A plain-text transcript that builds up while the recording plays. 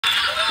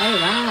अरे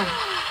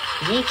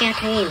वाह, ये क्या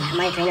ट्रेन,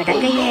 हमारी ट्रेन अटक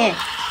गई है।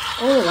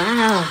 ओह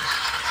वाह,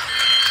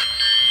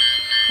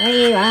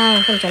 अरे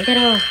वाह, तुम चलते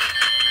रहो।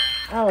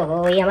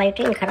 ओहो, ये हमारी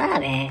ट्रेन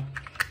खराब है,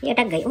 ये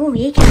अटक गई। ओह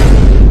ये क्या,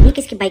 ये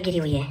किसकी बाइक गिरी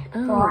हुई है।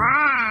 ओह,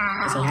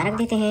 इसे यहाँ रख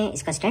देते हैं,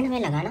 इसका स्टैंड हमें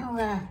लगाना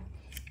होगा।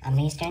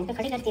 हमने स्टैंड पे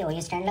खड़ी करती है,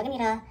 ये स्टैंड लग नहीं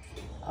रहा।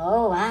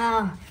 ओह वाह,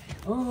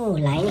 ओह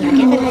लाइन यहाँ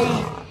क्या कर रहा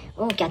है।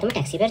 ओह, क्या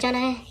तुम्हें टैक्सी पर जाना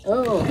है।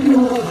 ओह,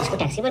 इसको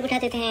टैक्सी पर बिठा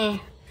देते हैं।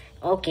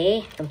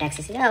 ओके, तुम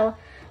टैक्सी से जाओ।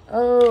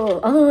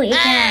 ओह ओह, ये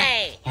क्या,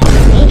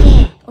 यहाँ स्नेक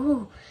है। ओह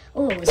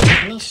ओह,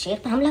 उसने शेर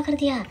पर हमला कर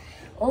दिया।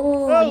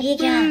 ओह ये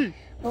क्या,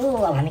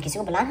 ओह अब हमें किसी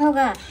को बुलाना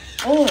होगा।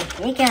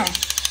 ओह ये क्या,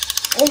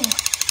 ओह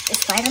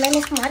स्पाइडरमैन ने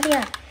इसको मार दिया।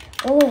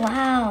 ओह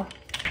वाह,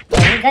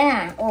 गया।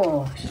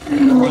 ओह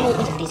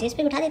जल्दी से इस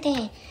पे बिठा देते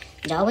हैं।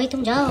 जाओ भाई,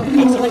 तुम जाओ,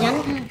 टैक्सी पर जाना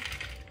था।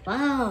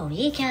 वाह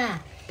ये क्या,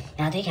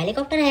 यहाँ तो एक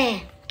हेलीकॉप्टर है।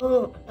 ओह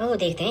ओह,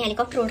 देखते हैं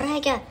हेलीकॉप्टर उड़ रहा है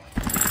क्या।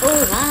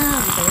 ओह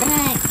वाह, उड़ रहा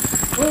है।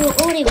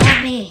 ओह अरे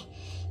बाप रे,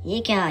 ये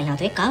क्या, यहाँ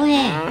तो एक काऊ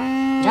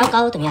है। जाओ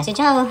काऊ, तुम यहाँ से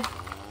जाओ,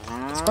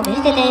 इसको भेज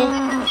देते हैं।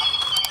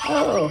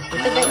 ओह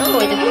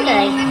ये तो भूल रहा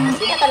है,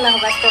 सीधा करना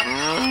होगा इसको।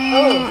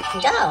 ओह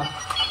जाओ,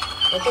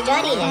 ये तो जा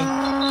रही है।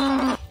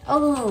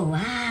 ओह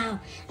वाह,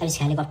 अब इस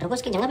हेलीकॉप्टर को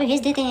उसकी जगह पे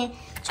भेज देते हैं।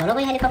 चलो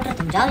भाई हेलीकॉप्टर,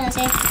 तुम जाओ यहाँ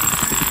से। ओह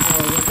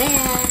ये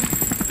गया।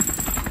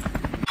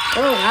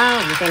 ओह वाह,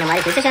 ये ट्रेन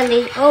हमारी फिर से चल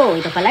रही। ओह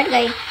ये तो पलट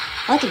गई,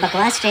 बहुत ही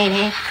बकवास ट्रेन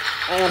है।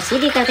 और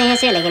सीधी करते हैं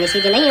इसे, लेकिन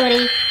सीधी नहीं हो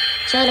रही।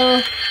 चलो,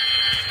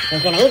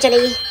 लेकिन नहीं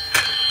चली।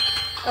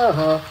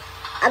 ओहो,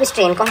 अब इस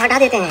ट्रेन को हटा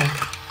देते हैं,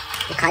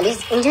 खाली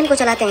इंजन को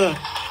चलाते हैं।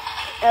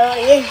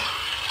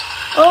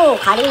 ओह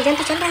खाली इंजन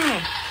तो चल रहा है,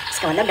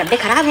 इसका मतलब डब्बे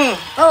खराब हैं।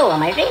 ओह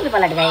हमारी ट्रेन भी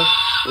पलट गई।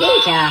 ये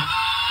क्या,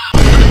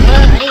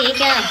 अरे ये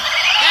क्या,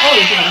 ओह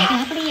ये तो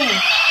कहाँ पड़ी है।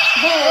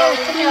 क्या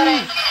हो रहा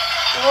है।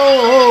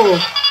 ओह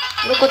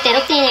रुकते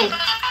हैं,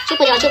 चुप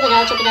हो जाओ।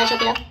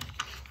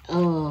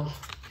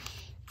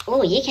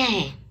 ओह ये क्या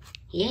है,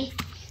 ये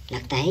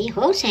लगता है ये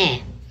हॉर्स है,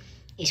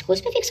 इसको उस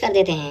पे फिक्स कर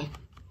देते हैं।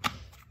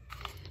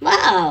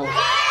 वाह,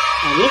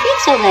 ये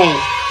फिक्स हो गए।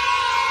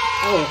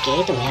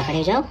 ओके, तुम यहाँ खड़े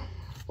हो जाओ।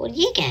 और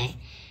ये क्या है,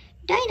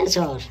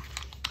 डायनासोर।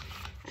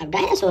 अब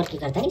डायनासोर की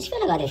गर्दन इस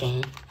पे लगा देते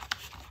हैं,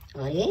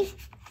 और ये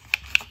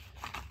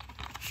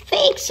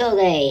फिक्स हो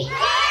गए।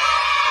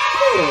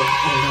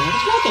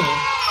 चलाते हैं।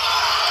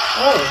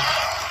 ओह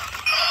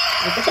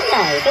ये तो चल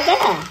रहा है, ये तो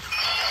गया।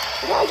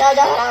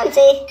 जाओ आराम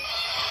से।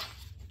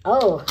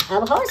 ओह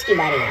अब हॉर्स की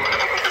बारी है।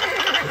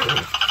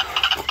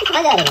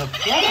 कहाँ जा रहे हो,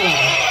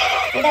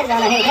 इधर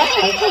जाना है,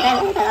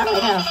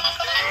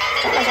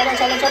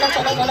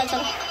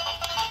 चलो।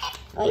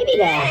 ये भी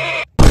गया।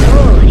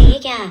 ओह अरे ये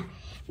क्या,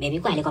 बेबी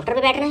को हेलीकॉप्टर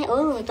पे बैठना है।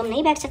 ओह तुम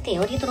नहीं बैठ सकते,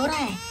 और ये तो रो रहा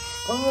है।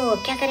 ओह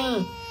क्या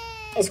करें,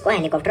 इसको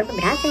हेलीकॉप्टर पे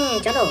बिठाते हैं।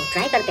 चलो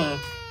ट्राई करते हैं,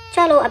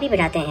 चलो अभी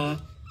बिठाते हैं।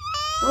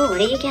 ओह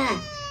अरे ये क्या,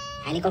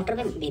 हेलीकॉप्टर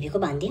पे बेबी को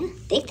बांध दिया,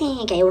 देखते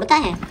हैं क्या ये उड़ता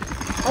है।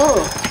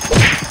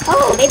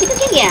 ओह बेबी तो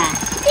गिर गया।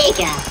 ये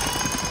क्या,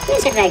 फिर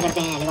से ट्राई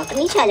करते हैं, हेलीकॉप्टर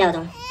नीचे आ जाओ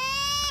तुम।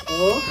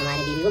 ओह हमारे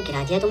बेबी को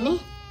गिरा दिया तुमने,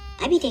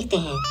 अभी देखते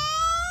हैं।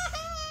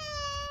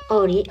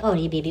 और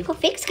ये बेबी को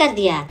फिक्स कर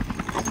दिया,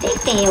 अब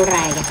देखते हैं उड़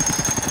रहा है क्या।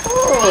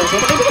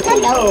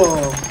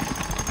 ओह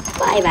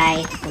बाय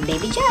बाय, तुम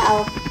बेबी जाओ।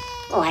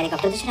 ओह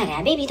हेलीकॉप्टर तो चला गया,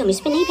 बेबी तुम इस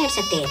पे नहीं बैठ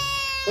सकते,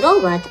 रो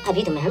मत,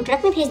 अभी तुम्हें हम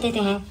ट्रक में भेज देते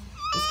हैं।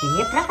 इसके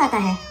लिए ट्रक आता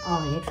है,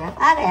 और ये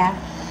ट्रक आ गया।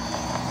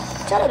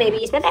 चलो बेबी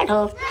इसमें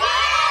बैठो,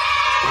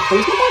 तुम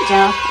इसमें बैठ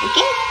जाओ।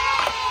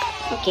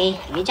 ओके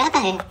ये जाता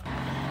है,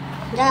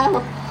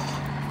 जाओ।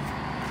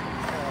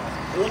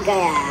 ये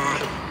गया।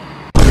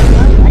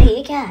 अरे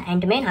ये क्या,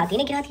 एंटमैन हाथी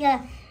ने गिरा दिया।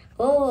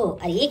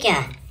 ओह अरे ये क्या,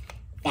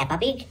 पेपा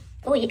पिग।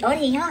 ओह ये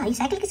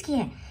साइकिल किसकी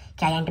है,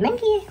 क्या एंटमैन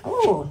की है।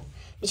 ओह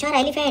बेचारा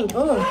एलिफेंट,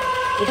 ओह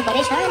ये तो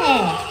परेशान है।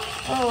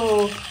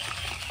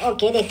 ओह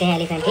ओके देखते हैं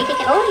एलिफेंट ठीक है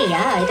क्या। ओह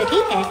यार ये तो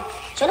ठीक है,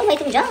 चलो भाई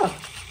तुम जाओ।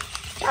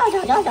 ये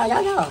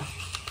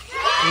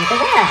तो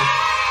गया,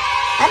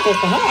 अब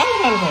देखते हैं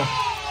एंटमैन को।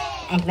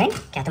 एंटमैन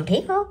क्या तुम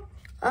ठीक हो।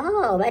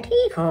 ओह मैं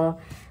ठीक हूँ।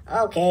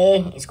 ओके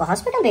इसको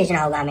हॉस्पिटल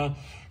भेजना होगा हमें।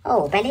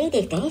 ओह पहले ही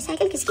देखते हैं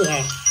साइकिल किसकी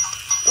है।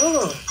 ओह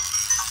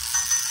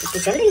ये तो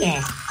चल रही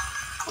है।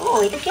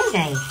 ओह ये तो क्यों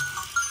गई,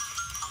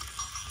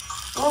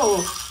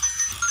 ओह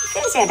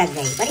फिर से अटक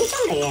गई, पर ये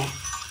चल रही है।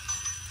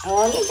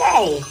 ओह ये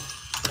गई।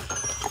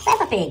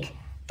 पेपा पिग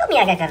तुम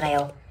यहाँ क्या कर रहे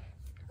हो।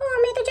 ओह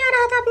मैं तो जा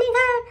रहा था अपने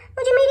घर,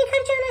 मुझे मेरे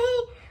घर जाना है।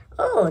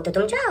 ओह तो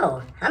तुम जाओ,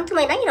 हम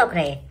तुम्हें नहीं रोक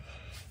रहे।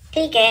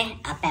 ठीक है,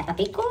 अब पेपा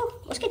पिग को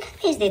उसके घर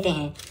भेज देते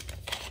हैं।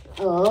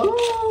 ओह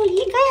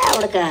ये गया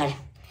उड़कर।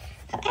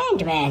 अब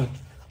एंटमैन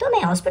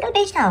तुम्हें हॉस्पिटल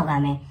भेजना होगा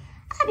हमें,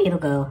 अभी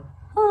रुको।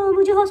 ओह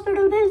मुझे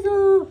हॉस्पिटल भेज दो।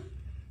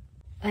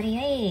 अरे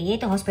ये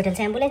तो हॉस्पिटल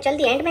से एम्बुलेंस चल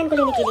दी एंटमैन को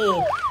लेने के लिए।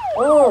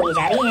 ओह ये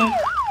जा रही है,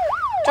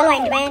 चलो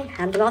एंटमैन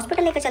हम तुम्हें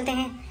हॉस्पिटल लेकर चलते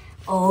हैं।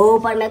 ओह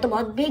पर मैं तो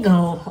बहुत बिग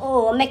हूँ,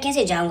 ओह मैं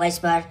कैसे जाऊँगा इस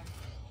पर।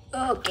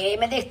 ओके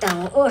मैं देखता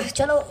हूँ। ओह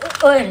चलो,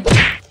 मैं इस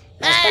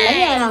पर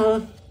नहीं आ रहा हूँ।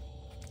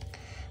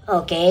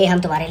 ओके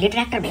हम तुम्हारे लिए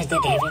ट्रैक्टर भेज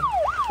देते हैं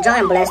फिर। जाओ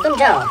एम्बुलेंस तुम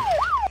जाओ।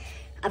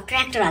 अब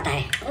ट्रैक्टर आता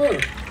है।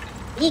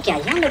 ओह ये क्या,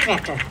 यहाँ लो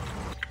ट्रैक्टर।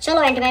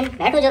 चलो एंटमैन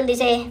बैठो जल्दी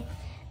से।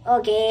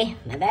 ओके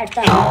मैं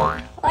बैठता हूँ।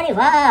 अरे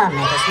वाह,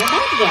 मैं तो इसमें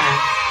बैठ गया।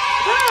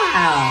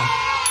 वाह,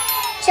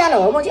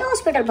 चलो मुझे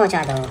हॉस्पिटल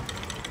पहुँचा दो।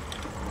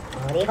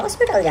 और ये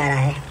हॉस्पिटल जा रहा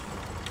है,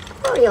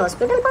 और ये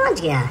हॉस्पिटल पहुँच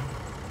गया।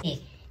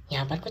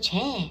 यहाँ पर कुछ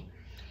है।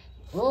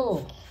 ओ,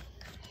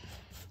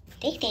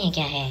 देखते हैं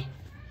क्या है।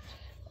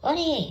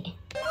 अरे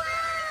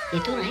ये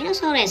तो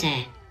राइनोसोरस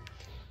है।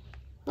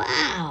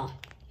 वाह,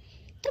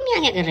 तुम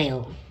यहाँ क्या कर रहे हो?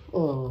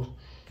 ओह,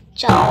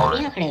 चलो अब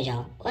यहाँ खड़े हो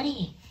जाओ। अरे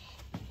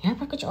यहाँ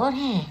पर कुछ और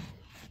है।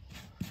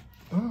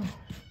 ओह,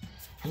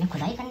 हमें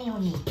खुदाई करनी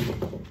होगी।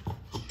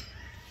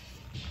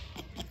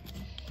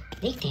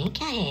 देखते हैं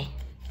क्या है।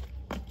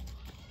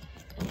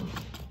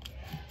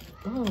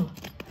 ओह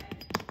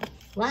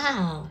वाह,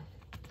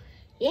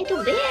 ये तो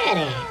बेर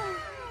है।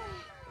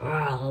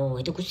 ओह,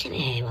 ये तो गुस्से में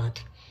है बहुत।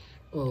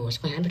 ओह,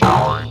 उसको यहाँ बिठा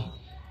देते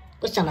हैं।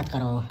 गुस्सा मत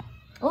करो।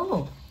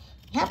 ओह,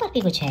 यहाँ पर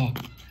भी कुछ है।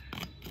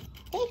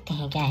 देखते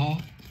हैं क्या है।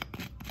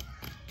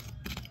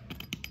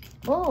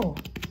 ओह,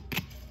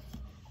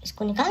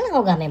 इसको निकालना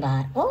होगा हमें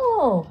बाहर।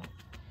 ओह,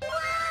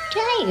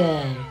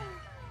 टाइगर।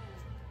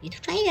 ये तो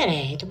टाइगर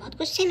है। ये तो बहुत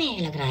गुस्से में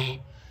लग रहा है।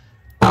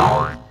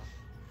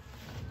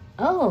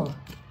 ओह,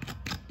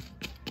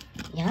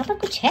 यहाँ पर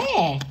कुछ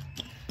है।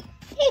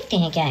 देखते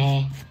हैं क्या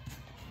है।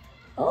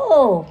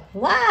 ओह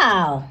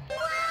वाह,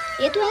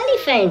 ये तो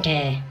एलिफेंट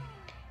है।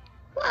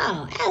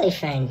 वाह,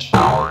 एलिफेंट।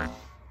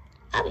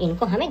 अब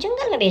इनको हमें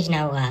जंगल में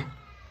भेजना होगा।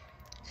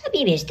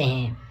 अभी भेजते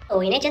हैं।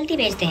 ओ, इन्हें जल्दी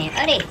भेजते हैं।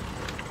 अरे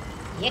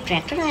ये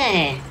ट्रैक्टर आया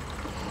है।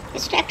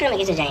 इस ट्रैक्टर में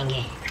कैसे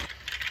जाएंगे?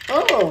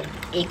 ओह,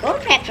 एक और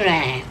ट्रैक्टर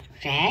आया है।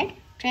 Red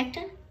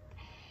tractor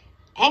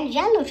and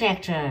yellow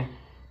tractor,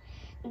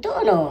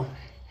 दोनों।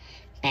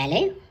 पहले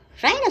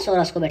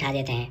राइनोसोरस को बैठा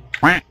देते हैं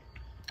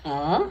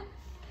और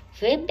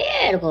फिर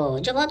बेर को,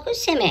 जो बहुत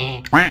गुस्से में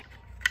है।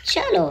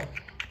 चलो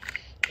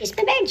इस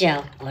पे बैठ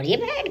जाओ। और ये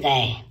बैठ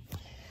गए।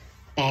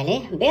 पहले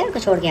बेर को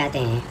छोड़ के आते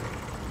हैं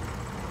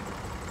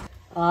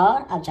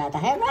और अब जाता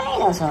है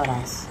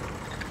राइनोसोरस,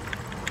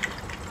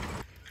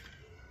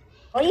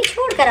 और ये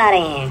छोड़ कर आ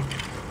रहे हैं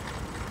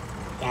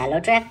येलो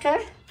ट्रैक्टर,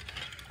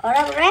 और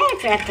अब रेड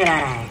ट्रैक्टर आ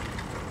रहा है।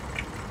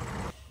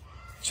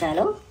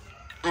 चलो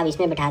अब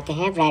इसमें बिठाते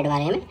हैं रेड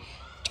वाले में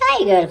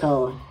टाइगर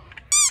को।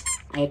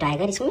 ये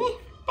टाइगर इसमें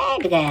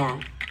बैठ गया।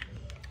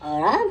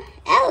 और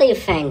अब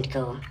एलिफेंट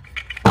को,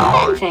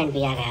 एलिफेंट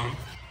भी आ गया।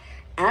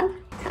 अब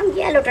हम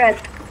येलो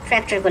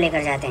ट्रैक्टर को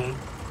लेकर जाते हैं।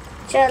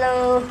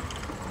 चलो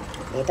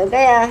ये तो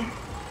गया।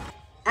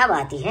 अब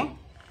आती है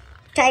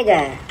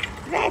टाइगर,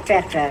 रेड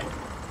ट्रैक्टर,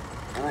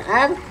 और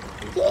अब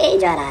ये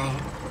जा रहा है।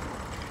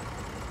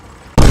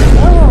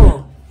 ओह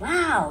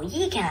वाह,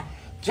 ये क्या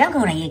जग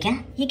हो रही है? क्या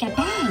ये? क्या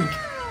टैंक?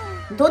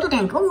 दो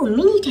टैंक। ओह,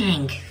 मिनी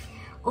टैंक।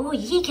 ओह,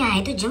 ये क्या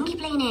है? तो जंगी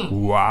प्लेन है।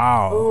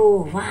 वाह।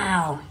 ओह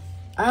वाह।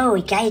 ओह,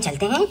 क्या ये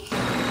चलते हैं?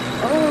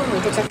 ओह,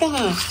 ये तो चलते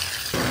हैं।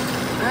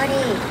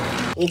 अरे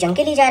ये जंग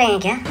के लिए जा रहे हैं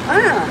क्या?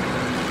 हाँ।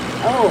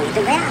 ओह, ये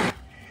तो गया।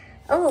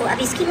 ओह, अब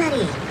इसकी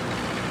बारी।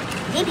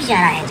 ये भी जा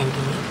रहा है जंग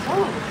के लिए।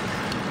 ओह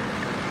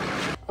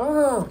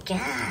ओह, क्या?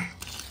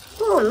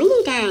 ओह,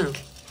 मिनी टैंक।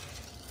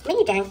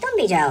 मिनी टैंक, तुम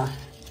भी जाओ।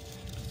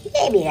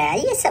 ये भी गया।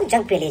 ये सब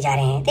जंग पे ले जा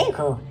रहे हैं।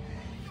 देखो।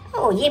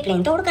 ओह, ये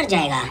प्लेन तो उड़कर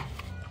जाएगा।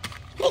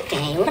 देखते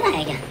हैं उड़ रहा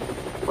है क्या?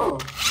 ओह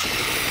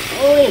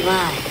ओए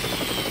वाह,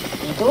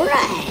 ये तो उड़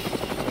रहा है।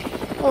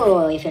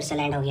 ओह, ये फिर से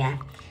लैंड हो गया।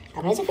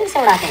 अब ऐसे फिर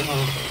से उड़ाते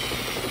हैं।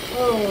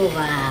 ओह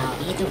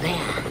वाह, ये तो गया।